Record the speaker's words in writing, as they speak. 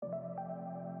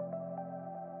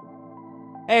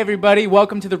Hey everybody,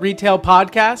 welcome to the Retail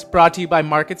Podcast, brought to you by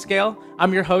MarketScale.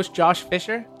 I'm your host, Josh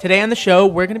Fisher. Today on the show,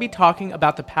 we're going to be talking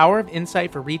about the power of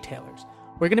insight for retailers.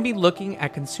 We're going to be looking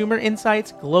at consumer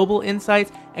insights, global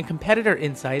insights, and competitor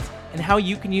insights, and how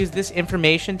you can use this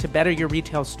information to better your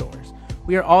retail stores.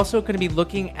 We are also going to be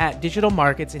looking at digital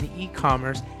markets and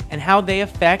e-commerce and how they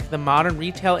affect the modern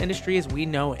retail industry as we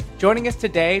know it. Joining us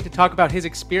today to talk about his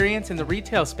experience in the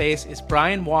retail space is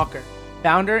Brian Walker,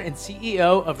 founder and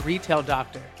CEO of Retail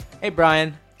Doctor. Hey,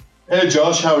 Brian. Hey,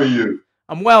 Josh. How are you?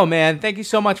 I'm well, man. Thank you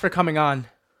so much for coming on.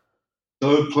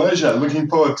 A pleasure. Looking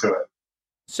forward to it.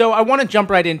 So I want to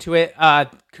jump right into it.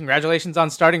 Congratulations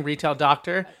on starting Retail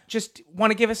Doctor. Just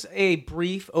want to give us a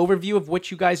brief overview of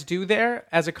what you guys do there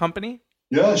as a company?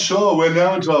 Yeah, sure. We're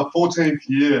now into our 14th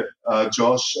year,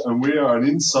 Josh, and we are an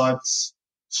insights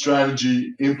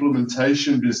strategy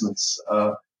implementation business.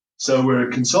 So we're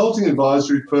a consulting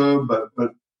advisory firm, but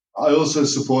I also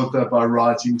support that by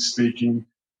writing, speaking,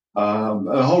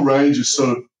 a whole range of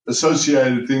sort of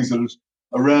associated things that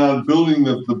are around building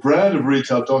the brand of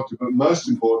Retail Doctor, but most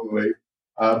importantly,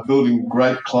 building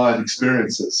great client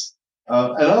experiences.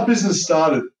 And our business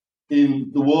started in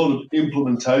the world of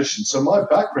implementation. So my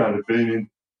background had been in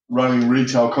running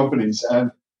retail companies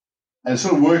and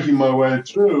sort of working my way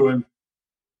through. And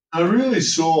I really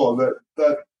saw that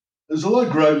there's a lot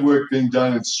of great work being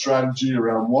done in strategy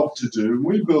around what to do.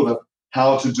 We built a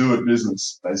how to do it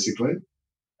business, basically,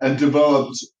 and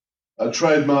developed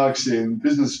trademarks in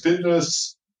business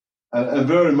fitness. And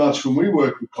very much when we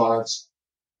work with clients,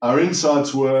 our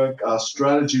insights work, our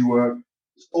strategy work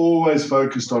is always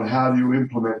focused on how do you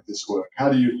implement this work? How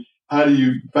do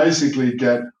you basically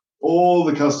get all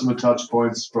the customer touch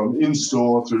points from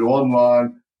in-store through to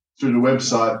online, through to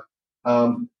website,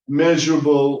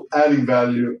 measurable, adding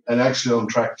value, and actually on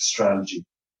track to strategy.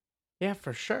 Yeah,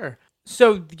 for sure.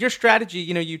 So your strategy,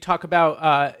 you talk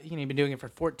about, you've been doing it for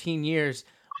 14 years.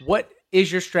 What is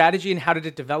your strategy and how did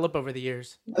it develop over the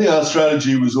years? I think our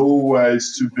strategy was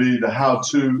always to be the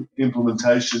how-to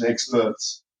implementation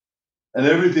experts. And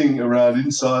everything around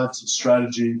insights and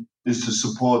strategy is to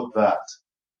support that.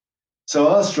 So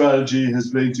our strategy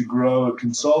has been to grow a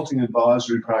consulting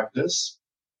advisory practice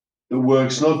that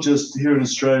works not just here in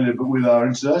Australia, but with our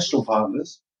international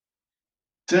partners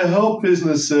to help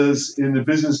businesses in the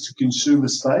business-to-consumer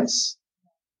space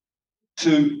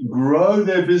to grow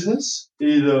their business,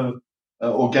 either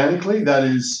organically, that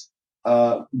is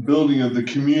building of the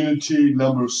community,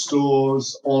 number of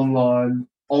stores, online,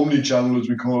 omni-channel as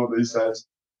we call it these days,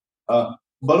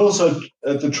 but also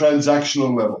at the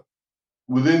transactional level,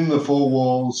 within the four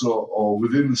walls or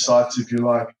within the sites, if you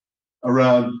like,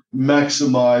 around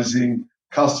maximizing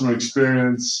customer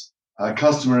experience,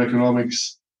 customer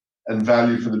economics, and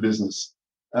value for the business.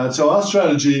 So our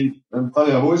strategy, and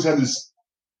funny, I've always had this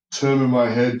term in my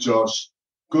head, Josh,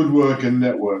 good work and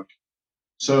network.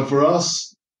 So for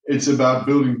us, it's about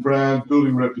building brand,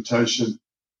 building reputation,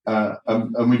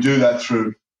 and we do that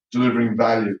through delivering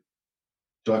value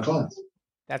to our clients.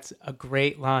 That's a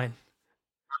great line.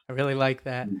 I really like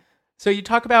that. So you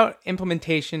talk about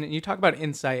implementation and you talk about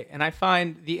insight, and I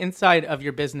find the inside of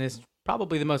your business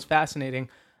probably the most fascinating.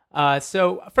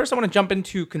 So first I want to jump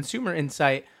into consumer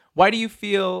insight. Why do you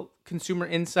feel consumer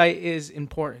insight is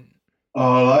important?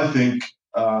 I think,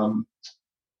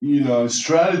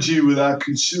 strategy without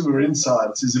consumer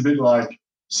insights is a bit like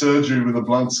surgery with a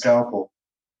blunt scalpel.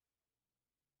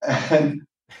 And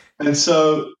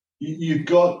so you've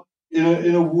got,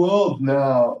 in a world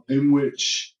now in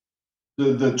which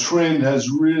the trend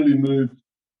has really moved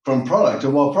from product,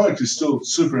 and while product is still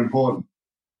super important,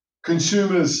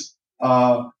 consumers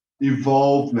are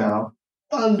evolved now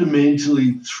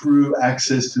fundamentally through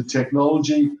access to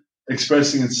technology,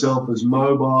 expressing itself as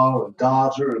mobile and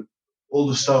data and all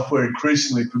the stuff we're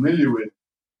increasingly familiar with.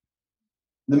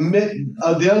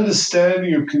 The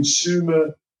understanding of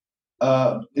consumer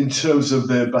in terms of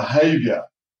their behavior,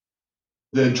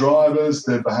 their drivers,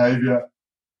 their behavior,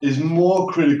 is more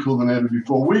critical than ever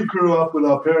before. We grew up with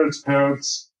our parents,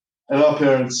 and our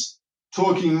parents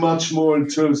talking much more in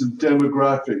terms of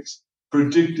demographics,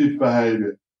 predictive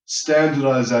behavior,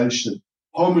 standardization,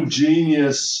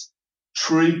 homogeneous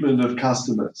treatment of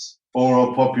customers or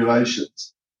of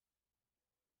populations.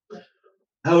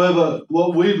 However,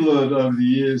 what we've learned over the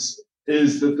years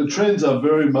is that the trends are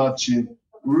very much in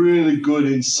really good,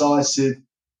 incisive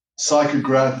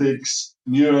psychographics,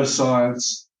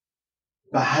 neuroscience,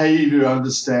 behavior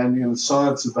understanding, and the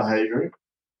science of behavior,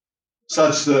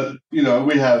 such that,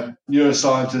 we have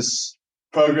neuroscientists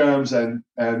programs and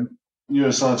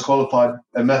neuroscience qualified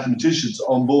and mathematicians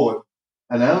on board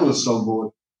and analysts on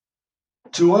board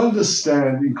to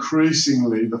understand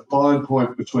increasingly the fine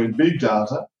point between big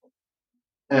data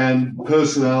and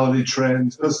personality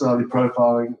trends, personality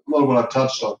profiling, a lot of what I've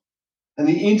touched on. And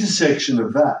the intersection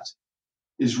of that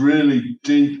is really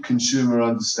deep consumer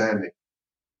understanding.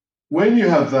 When you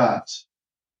have that,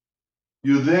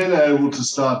 you're then able to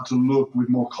start to look with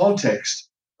more context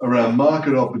around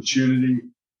market opportunity.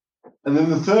 And then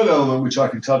the third element, which I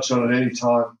can touch on at any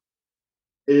time,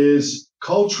 is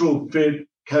cultural fit,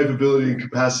 capability, and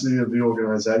capacity of the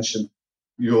organization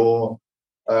you're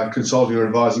consulting or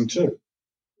advising to.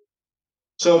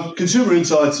 So consumer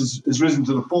insights has risen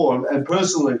to the fore. And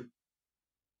personally,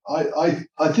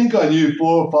 I think I knew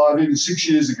 4 or 5, even 6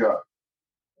 years ago,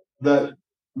 that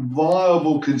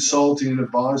viable consulting and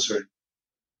advisory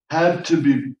had to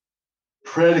be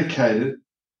predicated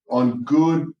on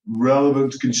good,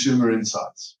 relevant consumer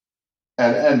insights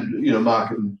and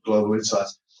market and global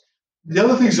insights. The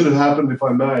other things that have happened, if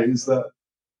I may, is that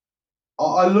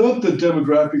I learned that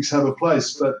demographics have a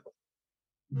place,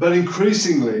 but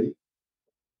increasingly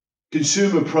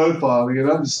consumer profiling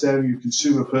and understanding of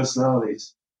consumer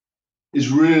personalities is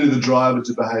really the driver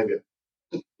to behavior.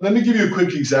 Let me give you a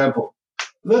quick example.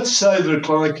 Let's say that a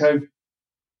client came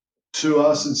to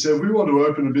us and said, we want to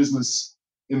open a business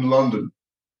in London,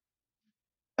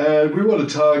 and we want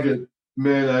to target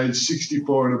men aged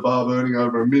 64 and above earning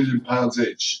over £1 million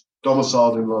each,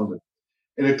 domiciled in London.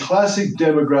 In a classic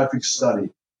demographic study,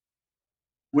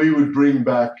 we would bring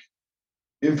back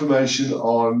information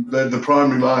on the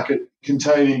primary market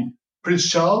containing Prince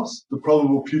Charles, the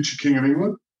probable future King of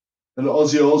England, and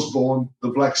Ozzy Osbourne, the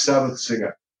Black Sabbath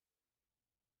singer.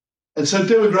 And so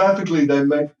demographically, they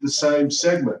make the same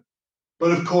segment.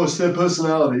 But of course, their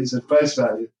personalities at face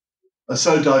value are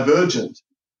so divergent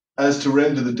as to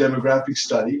render the demographic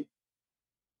study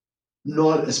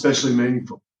not especially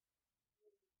meaningful.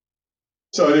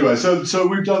 So anyway, so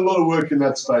we've done a lot of work in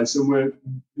that space, and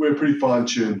we're pretty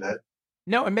fine-tuned there.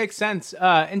 No, it makes sense.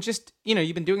 And just,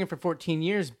 you've been doing it for 14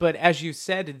 years, but as you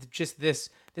said, it's just this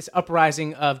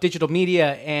uprising of digital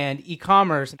media and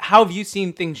e-commerce. How have you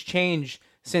seen things change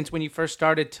since when you first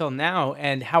started till now,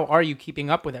 and how are you keeping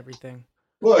up with everything?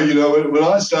 Well, when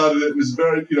I started, it was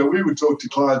very, we would talk to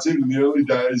clients even in the early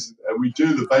days, and we'd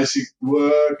do the basic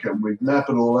work and we'd map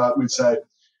it all out. We'd say,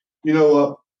 you know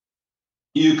what,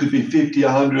 you could be 50,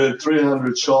 100,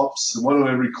 300 shops, one on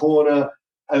every corner.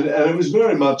 And it was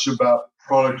very much about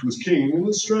product was king. In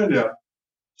Australia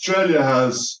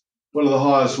has one of the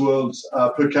highest world's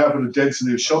per capita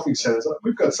density of shopping centres.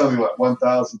 We've got something like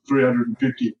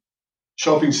 1,350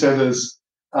 shopping centres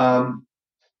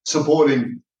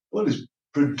supporting what is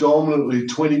predominantly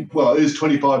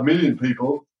 25 million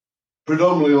people,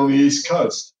 predominantly on the East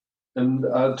Coast and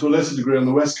to a lesser degree on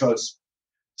the West Coast.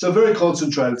 So very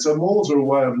concentrated. So malls are a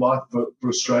way of life for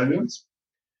Australians.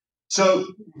 So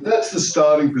that's the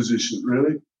starting position,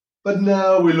 really. But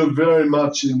now we look very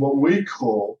much in what we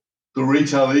call the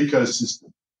retail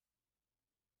ecosystem.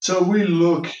 So we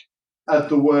look at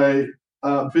the way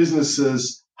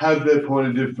businesses have their point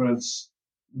of difference,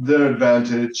 their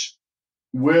advantage,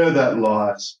 where that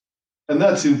lies. And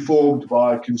that's informed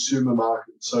by consumer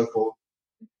market and so forth.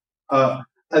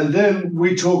 And then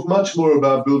we talk much more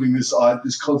about building this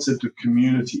concept of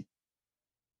community.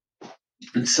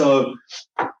 And so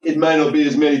it may not be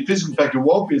as many physical, in fact, it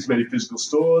won't be as many physical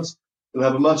stores. It'll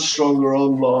have a much stronger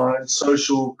online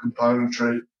social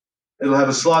componentry. It'll have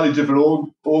a slightly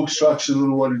different org structure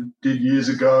than what it did years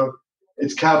ago.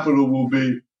 Its capital will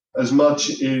be as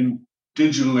much in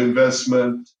digital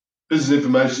investment, business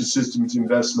information systems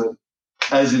investment,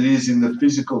 as it is in the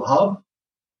physical hub.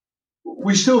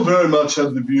 We still very much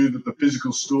have the view that the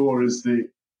physical store is the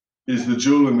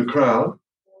jewel in the crown.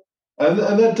 And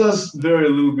that does vary a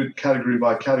little bit category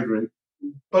by category,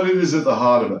 but it is at the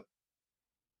heart of it.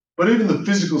 But even the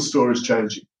physical store is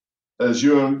changing, as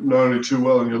you know only too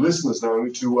well and your listeners know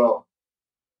only too well.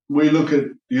 We look at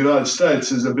the United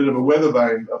States as a bit of a weather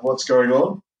vane of what's going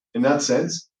on in that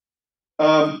sense.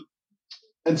 And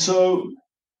so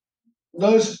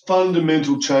those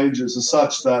fundamental changes are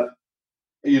such that,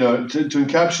 to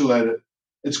encapsulate it,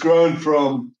 it's grown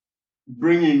from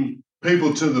bringing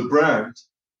people to the brand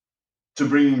to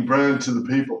bringing brand to the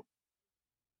people.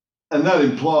 And that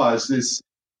implies this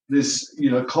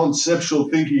conceptual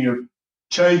thinking of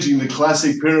changing the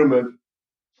classic pyramid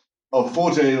of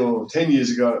 14 or 10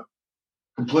 years ago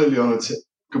completely on its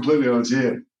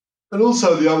ear. And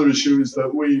also the other issue is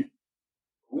that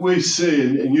we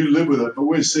see, and you live with it, but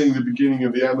we're seeing the beginning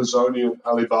of the Amazonian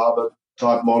Alibaba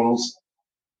type models.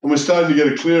 And we're starting to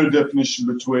get a clearer definition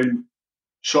between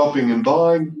shopping and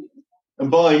buying. And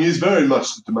buying is very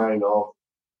much the domain of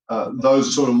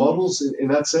those sort of models in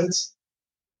that sense.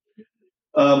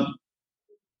 And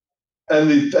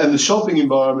the shopping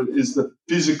environment is the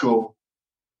physical,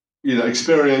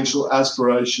 experiential,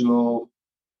 aspirational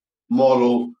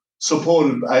model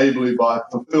supported ably by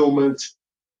fulfillment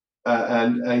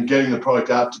and getting the product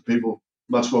out to people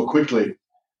much more quickly.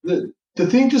 The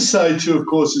thing to say too, of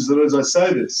course, is that as I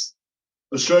say this,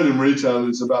 Australian retail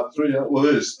is about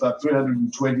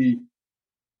 320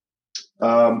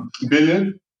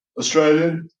 billion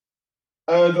Australian,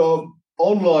 and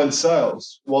online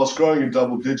sales, whilst growing in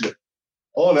double digit,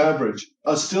 on average,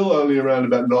 are still only around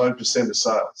about 9% of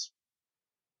sales.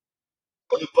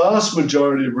 But the vast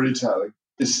majority of retailing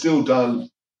is still done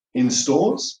in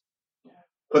stores,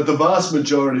 but the vast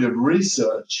majority of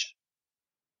research,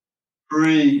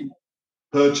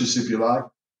 pre-purchase, if you like,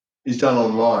 is done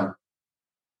online,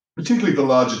 particularly for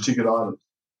larger ticket items.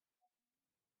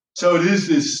 So it is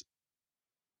this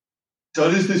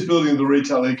building of the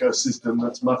retail ecosystem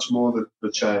that's much more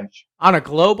the change. On a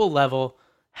global level,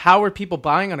 how are people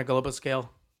buying on a global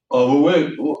scale? Oh,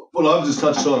 well, what I've just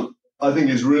touched on, I think,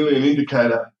 is really an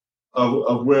indicator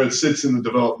of where it sits in the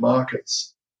developed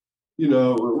markets.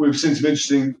 We've seen some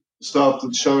interesting stuff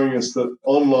that's showing us that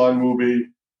online will be,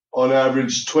 on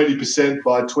average, 20%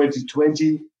 by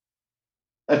 2020.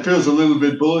 That feels a little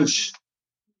bit bullish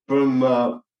from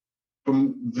the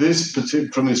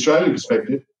Australian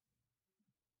perspective.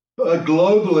 But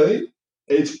globally,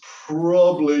 it's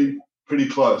probably pretty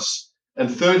close, and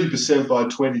 30% by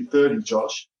 2030,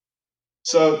 Josh.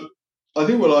 So I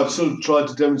think what I've sort of tried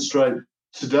to demonstrate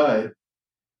today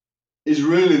is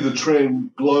really the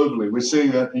trend globally. We're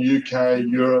seeing that in the UK,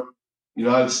 Europe,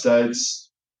 United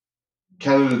States,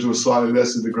 Canada to a slightly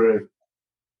lesser degree.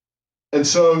 And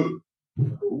so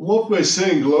what we're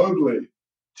seeing globally,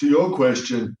 to your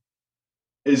question,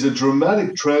 is a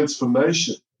dramatic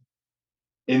transformation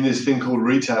in this thing called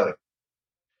retailing.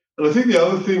 And I think the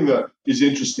other thing that is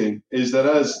interesting is that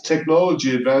as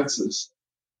technology advances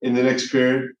in the next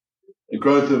period, the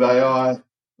growth of AI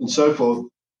and so forth,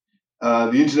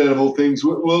 the Internet of all things,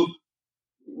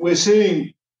 we're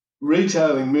seeing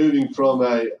retailing moving from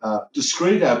a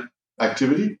discrete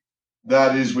activity,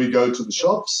 that is, we go to the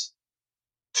shops,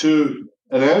 to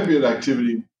an ambient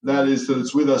activity, that is, that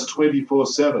it's with us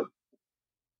 24/7,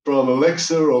 from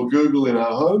Alexa or Google in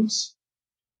our homes,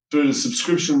 through to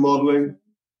subscription modeling,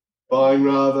 buying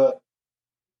rather,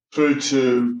 through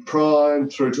to Prime,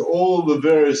 through to all the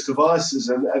various devices.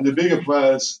 And the bigger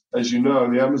players, as you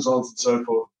know, the Amazons and so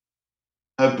forth,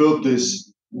 have built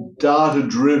this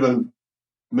data-driven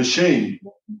machine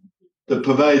that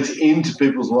pervades into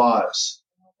people's lives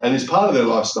and is part of their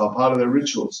lifestyle, part of their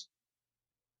rituals.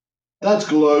 That's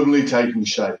globally taking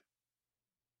shape.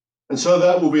 And so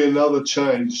that will be another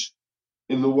change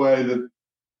in the way that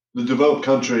the developed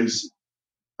countries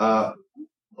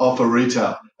offer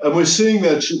retail. And we're seeing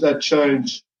that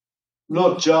change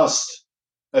not just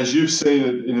as you've seen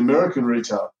it in American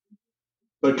retail,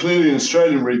 but clearly in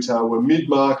Australian retail, where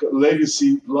mid-market,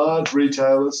 legacy, large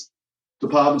retailers,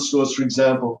 department stores, for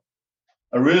example,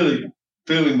 are really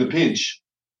feeling the pinch.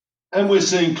 And we're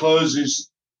seeing closures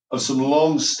of some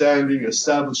long-standing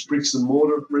established bricks and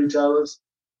mortar retailers,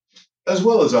 as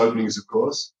well as openings, of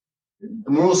course.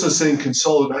 And we're also seeing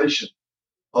consolidation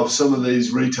of some of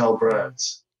these retail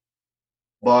brands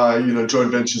by,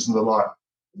 joint ventures and the like.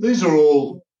 These are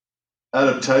all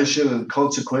adaptation and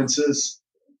consequences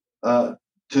to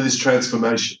this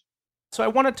transformation. So I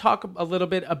want to talk a little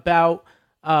bit about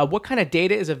what kind of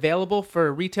data is available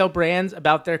for retail brands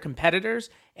about their competitors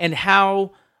and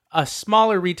how a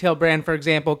smaller retail brand, for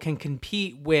example, can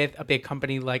compete with a big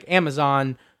company like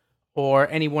Amazon or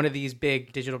any one of these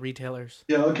big digital retailers.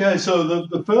 Yeah, okay. So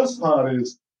the first part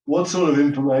is what sort of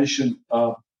information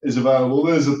is available.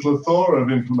 There's a plethora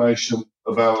of information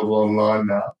available online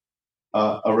now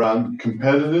around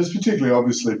competitors, particularly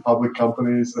obviously public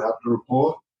companies that have to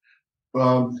report.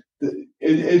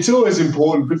 It's always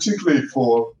important, particularly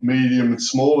for medium and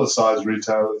smaller size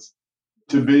retailers,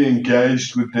 to be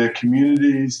engaged with their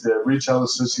communities, their retail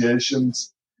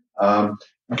associations,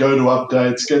 go to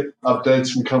updates, get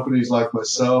updates from companies like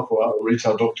myself or our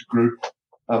Retail Doctor Group.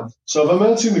 So if I'm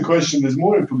answering the question, there's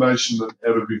more information than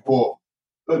ever before.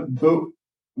 But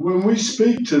when we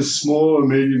speak to small and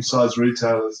medium-sized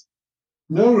retailers,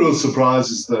 no real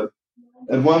surprises that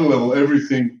at one level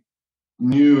everything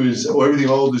new is, or everything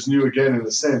old is new again in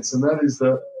a sense, and that is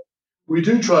that we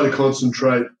do try to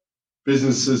concentrate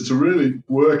businesses to really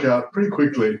work out pretty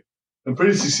quickly and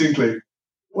pretty succinctly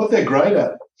what they're great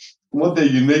at and what their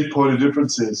unique point of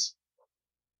difference is.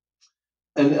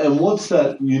 And what's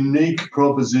that unique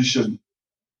proposition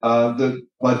that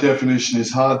by definition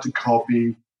is hard to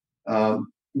copy,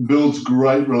 builds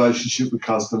great relationship with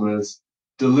customers,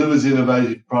 delivers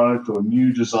innovative product or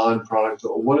new design product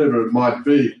or whatever it might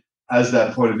be as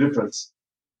that point of difference.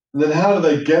 And then how do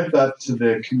they get that to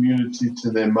their community, to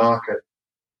their market?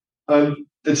 And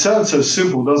it sounds so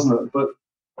simple, doesn't it? But,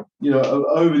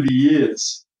 over the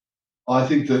years, I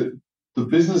think that the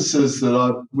businesses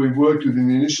that we've worked with in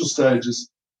the initial stages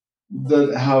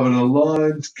that have an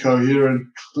aligned, coherent,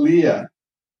 clear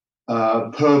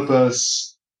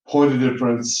purpose, point of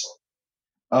difference,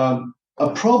 are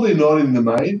probably not in the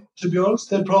main, to be honest.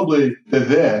 They're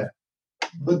there,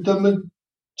 but the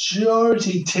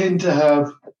majority tend to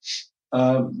have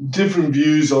different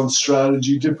views on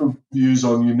strategy, different views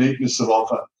on uniqueness of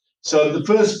offer. So the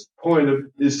first point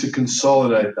is to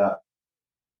consolidate that.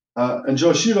 And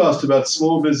Josh, you've asked about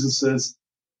small businesses,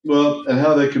 and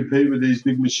how they compete with these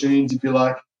big machines, if you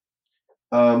like,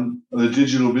 the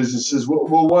digital businesses.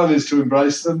 Well, one is to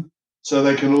embrace them so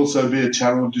they can also be a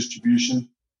channel of distribution,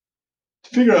 to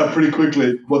figure out pretty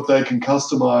quickly what they can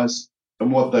customize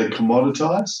and what they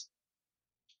commoditize,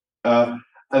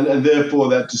 and therefore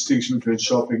that distinction between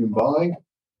shopping and buying.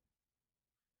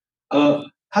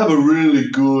 Have a really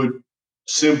good,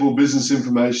 simple business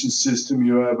information system.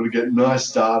 You're able to get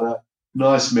nice data,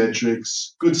 nice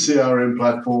metrics, good CRM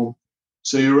platform.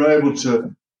 So you're able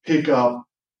to pick up,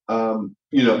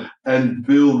 and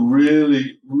build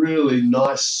really, really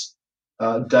nice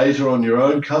data on your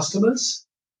own customers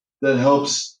that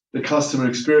helps the customer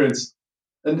experience.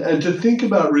 And to think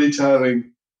about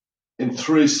retailing in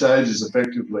 3 stages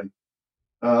effectively.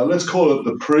 Let's call it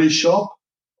the pre-shop.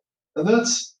 And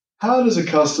that's, how does a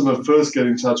customer first get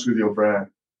in touch with your brand?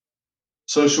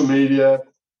 Social media,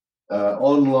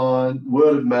 online,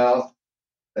 word of mouth,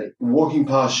 walking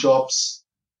past shops.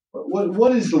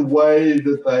 What is the way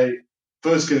that they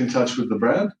first get in touch with the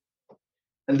brand?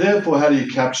 And therefore, how do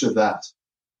you capture that?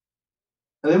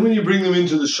 And then when you bring them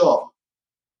into the shop,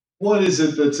 what is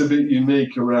it that's a bit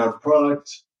unique around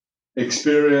product,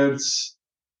 experience?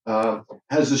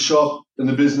 Has the shop and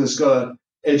the business got an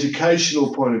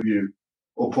educational point of view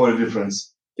or point of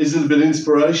difference? Is it a bit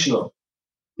inspirational?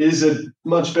 Is it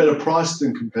much better priced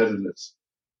than competitors?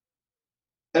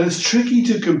 And it's tricky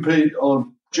to compete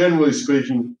on, generally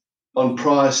speaking, on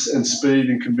price and speed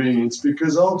and convenience,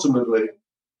 because ultimately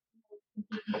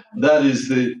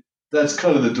that's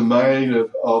kind of the domain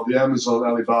of the Amazon,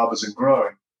 Alibabas, and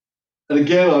growing. And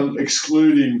again, I'm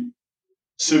excluding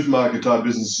supermarket type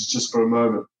businesses just for a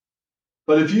moment.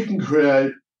 But if you can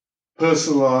create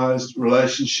personalized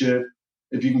relationship,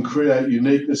 if you can create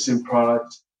uniqueness in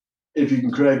product, if you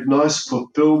can create nice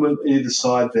fulfillment either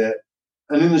side there,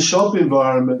 and in the shop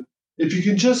environment, if you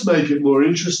can just make it more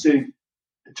interesting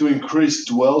to increase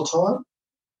dwell time.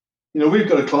 We've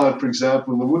got a client, for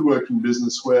example, in the woodworking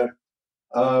business where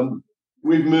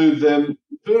we've moved them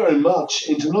very much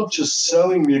into not just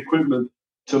selling the equipment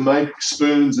to make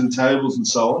spoons and tables and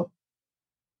so on,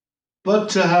 but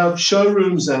to have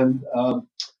showrooms and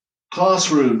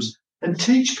classrooms and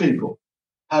teach people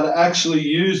how to actually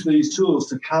use these tools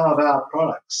to carve out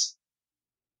products.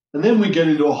 And then we get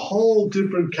into a whole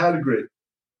different category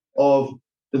of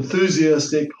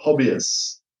enthusiastic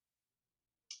hobbyists.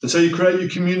 And so you create your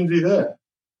community there.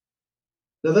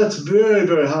 Now that's very,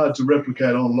 very hard to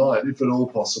replicate online, if at all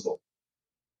possible.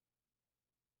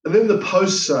 And then the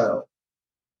post-sale.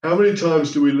 How many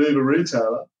times do we leave a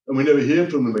retailer and we never hear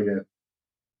from them again?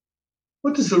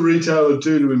 What does the retailer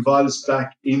do to invite us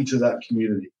back into that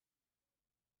community?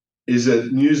 Is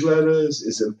it newsletters?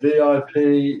 Is it VIP?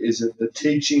 Is it the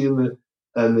teaching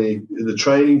and the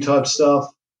training type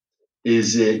stuff?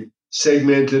 Is it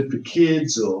segmented for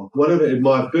kids or whatever it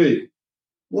might be?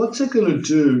 What's it going to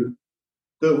do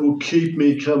that will keep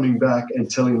me coming back and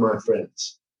telling my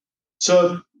friends?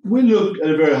 So we look at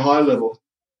a very high level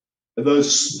at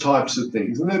those types of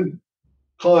things, and then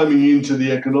climbing into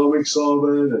the economics of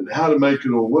it and how to make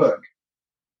it all work.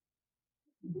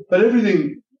 But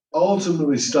everything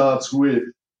ultimately starts with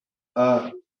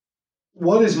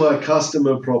what is my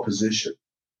customer proposition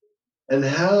and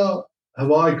how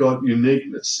have I got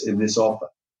uniqueness in this offer?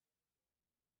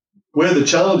 Where the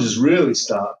challenges really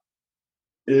start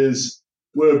is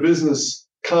where a business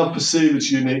can't perceive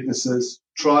its uniquenesses,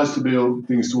 tries to be all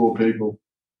things to all people,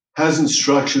 hasn't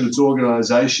structured its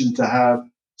organization to have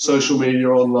social media,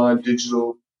 online,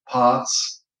 digital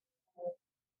parts.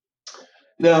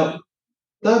 Now,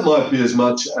 that might be as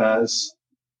much as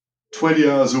 20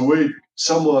 hours a week.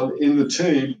 Someone in the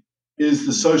team is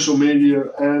the social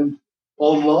media and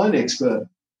online expert.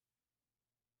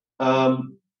 But,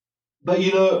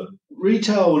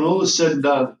 retail, when all is said and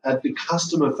done, at the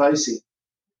customer facing,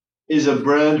 is a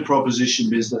brand proposition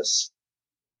business.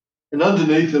 And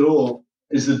underneath it all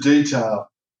is the detail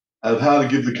of how to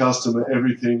give the customer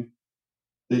everything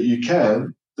that you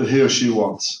can that he or she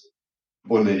wants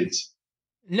or needs.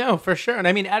 No, for sure. And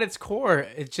I mean, at its core,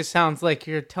 it just sounds like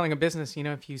you're telling a business,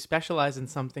 if you specialize in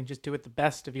something, just do it the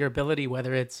best of your ability,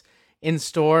 whether it's in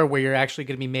store where you're actually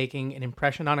going to be making an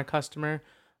impression on a customer,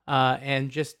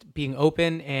 and just being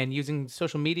open and using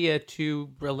social media to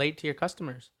relate to your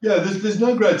customers. Yeah, there's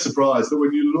no great surprise that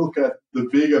when you look at the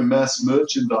bigger mass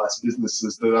merchandise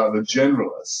businesses that are the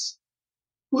generalists,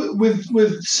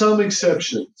 with some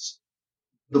exceptions,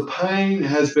 the pain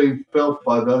has been felt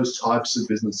by those types of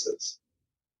businesses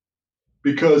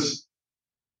because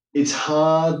it's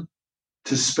hard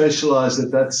to specialize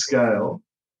at that scale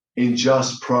in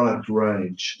just product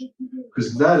range,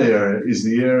 because that area is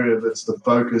the area that's the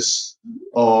focus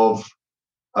of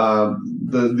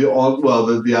the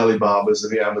Alibabas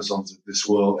and the Amazons of this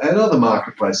world, and other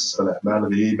marketplaces for that matter,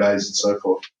 the eBays and so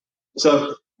forth.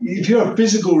 So if you're a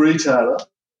physical retailer,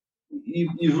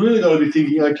 you've really got to be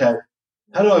thinking, okay,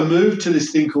 how do I move to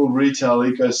this thing called retail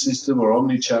ecosystem or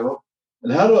omni-channel,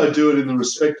 and how do I do it in the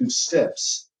respective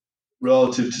steps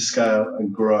relative to scale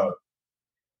and grow?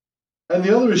 And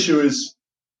the other issue is,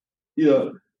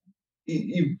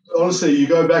 honestly, you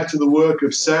go back to the work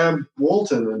of Sam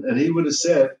Walton, and he would have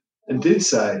said and did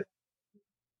say,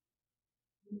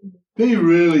 be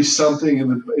really something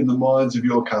in the minds of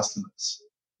your customers.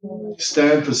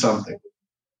 Stand for something.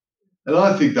 And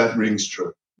I think that rings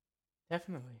true.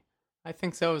 Definitely. I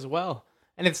think so as well.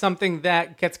 And it's something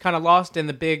that gets kind of lost in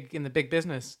the big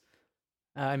business.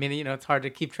 It's hard to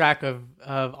keep track of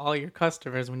all your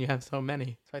customers when you have so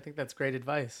many. So I think that's great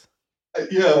advice.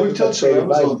 Yeah, we've touched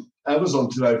on Amazon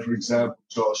today, for example,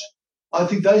 Josh. I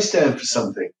think they stand for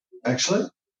something, actually.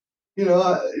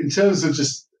 In terms of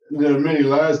just, there are many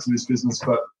layers to this business,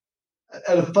 but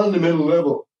at a fundamental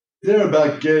level, they're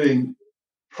about getting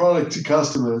product to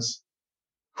customers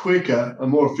quicker and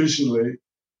more efficiently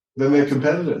than their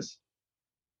competitors.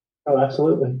 Oh,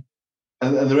 absolutely.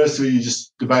 And the rest of it, you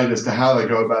just debate as to how they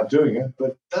go about doing it,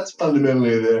 but that's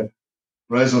fundamentally their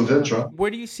raison d'etre. Where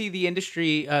do you see the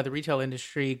industry, the retail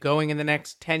industry, going in the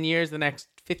next 10 years, the next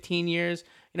 15 years?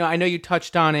 I know you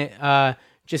touched on it,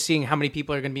 just seeing how many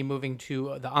people are going to be moving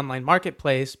to the online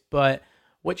marketplace, but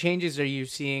what changes are you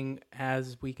seeing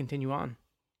as we continue on?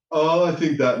 Oh, I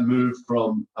think that move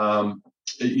from,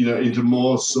 into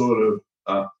more sort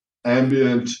of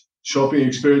ambient shopping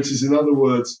experiences. In other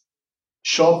words,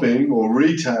 shopping or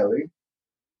retailing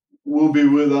will be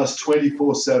with us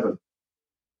 24/7.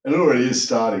 And it already is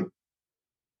starting.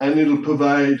 And it'll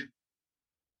pervade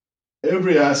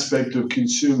every aspect of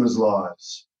consumers'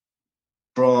 lives,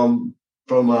 from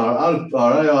our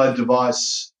AI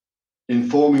device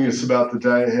informing us about the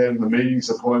day ahead and the meetings,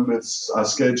 appointments, our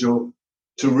schedule,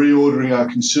 to reordering our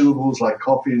consumables like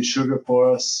coffee and sugar for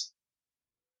us,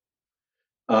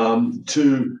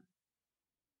 to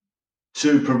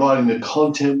providing the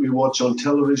content we watch on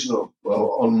television or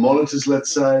on monitors,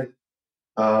 let's say,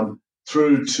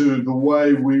 through to the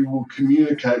way we will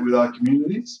communicate with our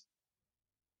communities.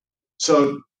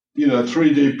 So,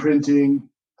 3D printing,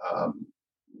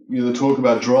 the talk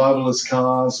about driverless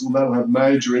cars, well, that'll have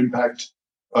major impact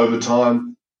over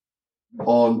time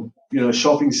on,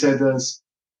 shopping centres.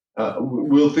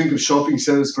 We'll think of shopping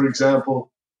centres, for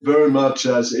example, very much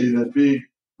as either big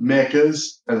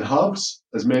meccas and hubs,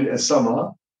 as many as some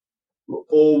are,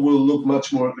 or will look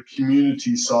much more at the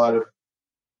community side of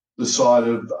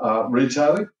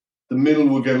retailing. The middle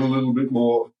will get a little bit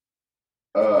more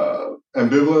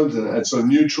ambivalent and sort of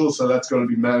neutral, so that's got to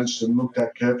be managed and looked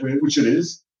at carefully, which it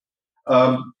is.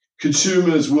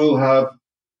 Consumers will have,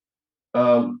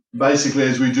 basically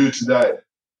as we do today,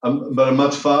 but a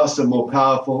much faster, more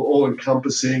powerful,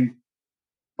 all-encompassing,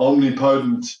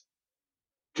 omnipotent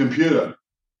computer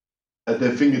at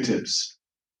their fingertips.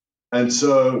 And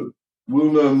so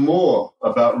we'll know more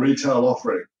about retail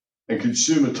offering and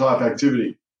consumer-type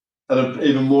activity at an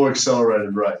even more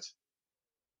accelerated rate.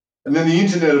 And then the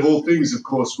Internet of all things, of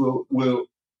course, will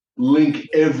link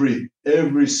every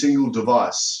single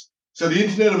device. So the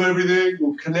Internet of everything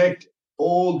will connect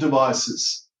all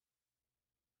devices.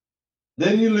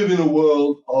 Then you live in a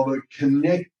world of a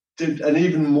connected and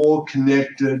even more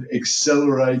connected,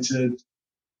 accelerated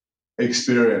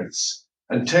experience.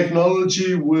 And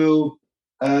technology will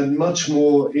add much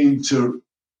more into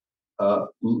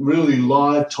really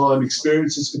live time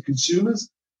experiences for consumers.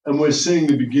 And we're seeing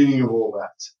the beginning of all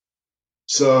that.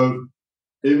 So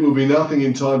it will be nothing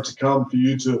in time to come for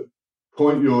you to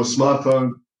point your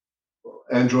smartphone,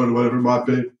 Android or whatever it might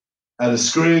be, at a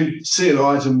screen, see an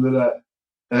item that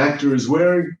an actor is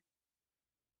wearing,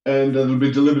 and it'll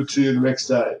be delivered to you the next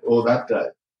day or that day.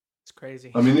 It's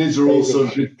crazy. I mean, these are all sort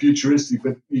of a bit futuristic,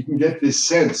 but you can get this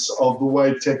sense of the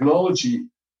way technology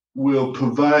will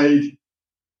pervade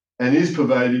and is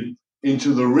pervading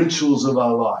into the rituals of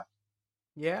our life.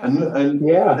 Yeah. And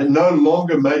no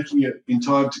longer making it in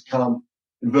time to come,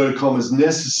 inverted commas,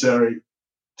 necessary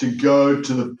to go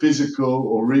to the physical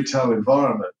or retail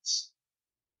environments,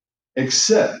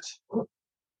 except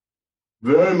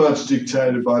very much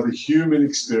dictated by the human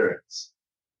experience.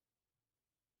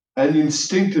 And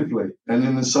instinctively, and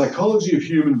in the psychology of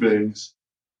human beings,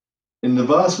 in the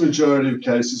vast majority of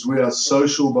cases, we are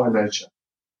social by nature.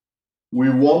 We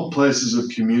want places of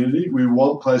community, we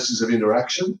want places of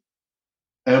interaction,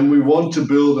 and we want to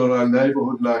build on our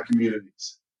neighborhood and our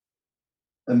communities.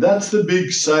 And that's the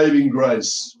big saving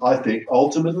grace, I think,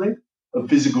 ultimately, of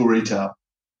physical retail.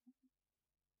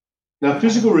 Now,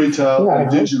 physical retail and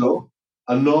digital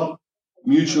are not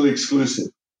mutually exclusive.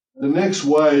 The next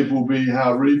wave will be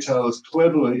how retailers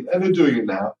cleverly, and they're doing it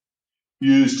now,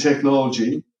 use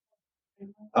technology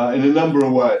in a number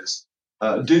of ways.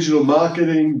 Digital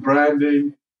marketing,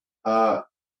 branding, the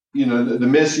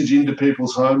message into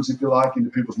people's homes, if you like, into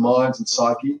people's minds and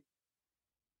psyche.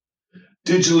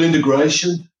 Digital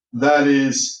integration, that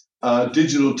is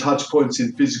digital touch points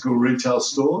in physical retail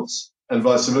stores and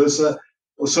vice versa,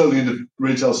 or certainly into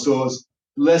retail stores,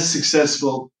 less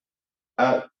successful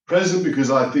at present because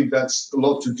I think that's a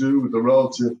lot to do with the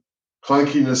relative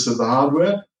clunkiness of the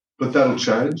hardware, but that'll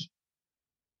change.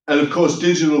 And of course,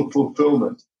 digital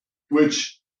fulfillment,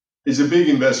 which is a big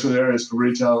investment area for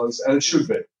retailers, and it should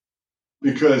be,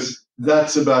 because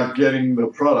that's about getting the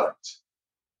product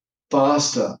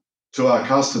faster to our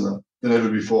customer than ever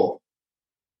before.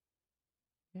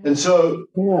 And so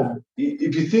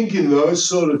if you think in those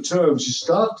sort of terms, you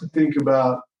start to think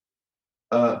about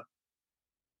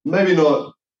maybe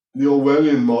not the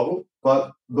Orwellian model,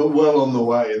 but well on the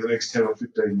way in the next 10 or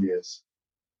 15 years.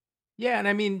 Yeah, and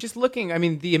I mean, just looking,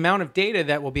 the amount of data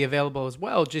that will be available as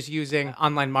well, just using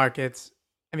online markets.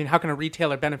 I mean, how can a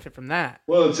retailer benefit from that?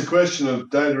 Well, it's a question of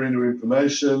data into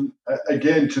information.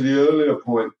 Again, to the earlier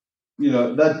point,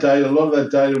 that data, a lot of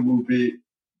that data will be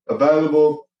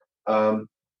available,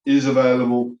 is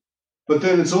available, but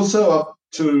then it's also up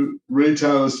to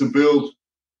retailers to build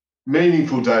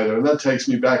meaningful data, and that takes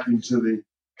me back into the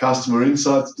customer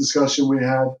insights discussion we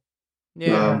had.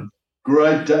 Yeah.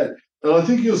 Great data. And I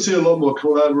think you'll see a lot more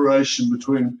collaboration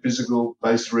between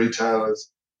physical-based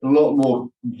retailers, a lot more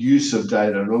use of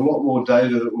data, and a lot more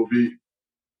data that will be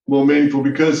more meaningful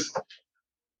because,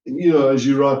 as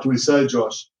you rightfully say,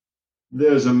 Josh,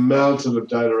 there's a mountain of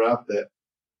data out there,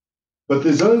 but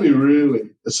there's only really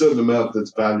a certain amount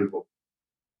that's valuable.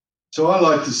 So I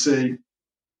like to see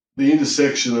the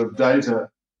intersection of data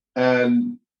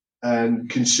and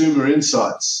consumer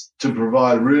insights to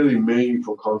provide really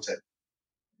meaningful content.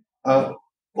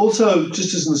 Also,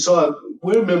 just as an aside,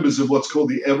 we're members of what's called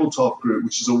the Eveltoft Group,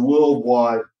 which is a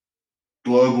worldwide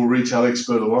global retail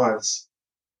expert alliance.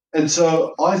 And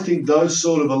so I think those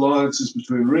sort of alliances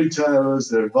between retailers,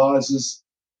 their advisors,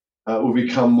 will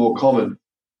become more common.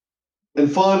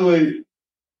 And finally,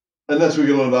 and that's where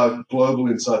we get a lot of our global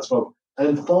insights from.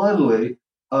 And finally,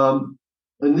 in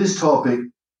this topic,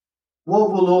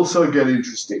 what will also get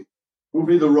interesting will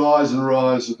be the rise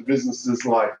of the businesses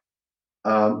like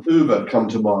Uber come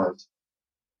to mind.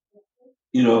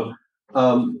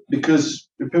 Because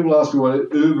if people ask me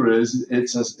what Uber is,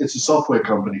 it's a software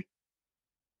company.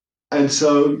 And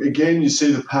so, again, you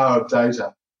see the power of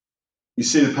data. You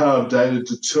see the power of data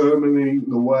determining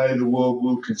the way the world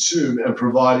will consume and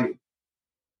providing,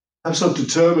 perhaps not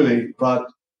determining,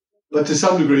 but to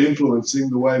some degree influencing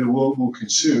the way the world will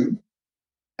consume,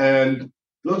 and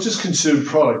not just consume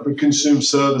product, but consume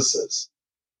services.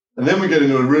 And then we get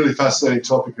into a really fascinating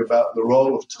topic about the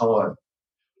role of time,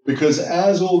 because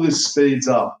as all this speeds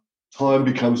up, time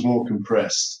becomes more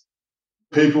compressed.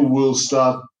 People will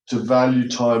start to value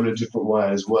time in a different way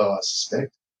as well, I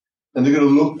suspect. And they're going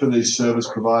to look for these service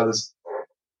providers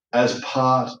as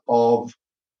part of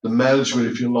the management,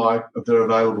 if you like, of their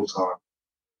available time.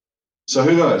 So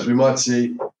who knows? We might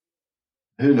see,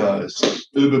 who knows,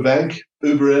 Uber Bank,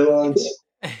 Uber Airlines.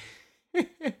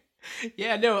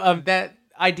 Yeah, no, that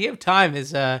idea of time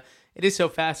is it is so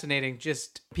fascinating.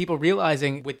 Just people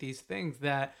realizing with these things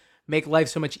that make life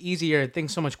so much easier,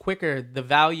 things so much quicker, the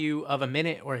value of a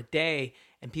minute or a day,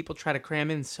 and people try to cram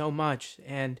in so much.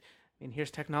 And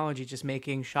here's technology just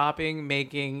making shopping,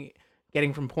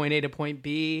 getting from point A to point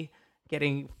B,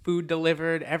 getting food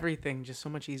delivered, everything just so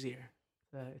much easier.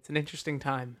 It's an interesting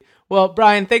time. Well,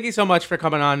 Brian, thank you so much for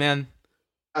coming on, man.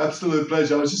 Absolute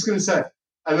pleasure. I was just going to say,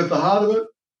 and at the heart of it,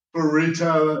 for a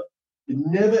retailer, it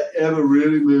never, ever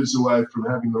really moves away from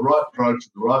having the right product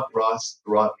at the right price,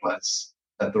 the right place,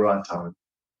 at the right time.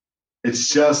 It's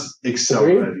just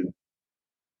accelerating. Agreed.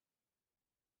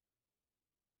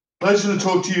 Pleasure to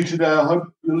talk to you today. I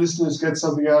hope the listeners get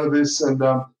something out of this, and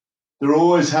they're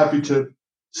always happy to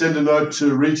send a note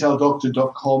to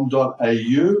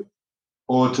retaildoctor.com.au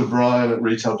or to Brian at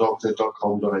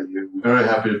retaildoctor.com.au. I'm very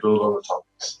happy to build on the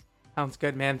topics. Sounds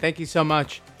good, man. Thank you so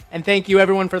much. And thank you,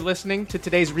 everyone, for listening to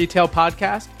today's Retail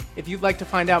Podcast. If you'd like to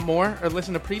find out more or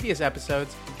listen to previous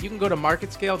episodes, you can go to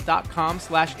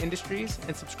marketscale.com/industries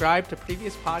and subscribe to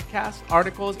previous podcasts,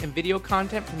 articles, and video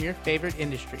content from your favorite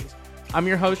industries. I'm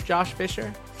your host, Josh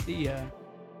Fisher. See ya.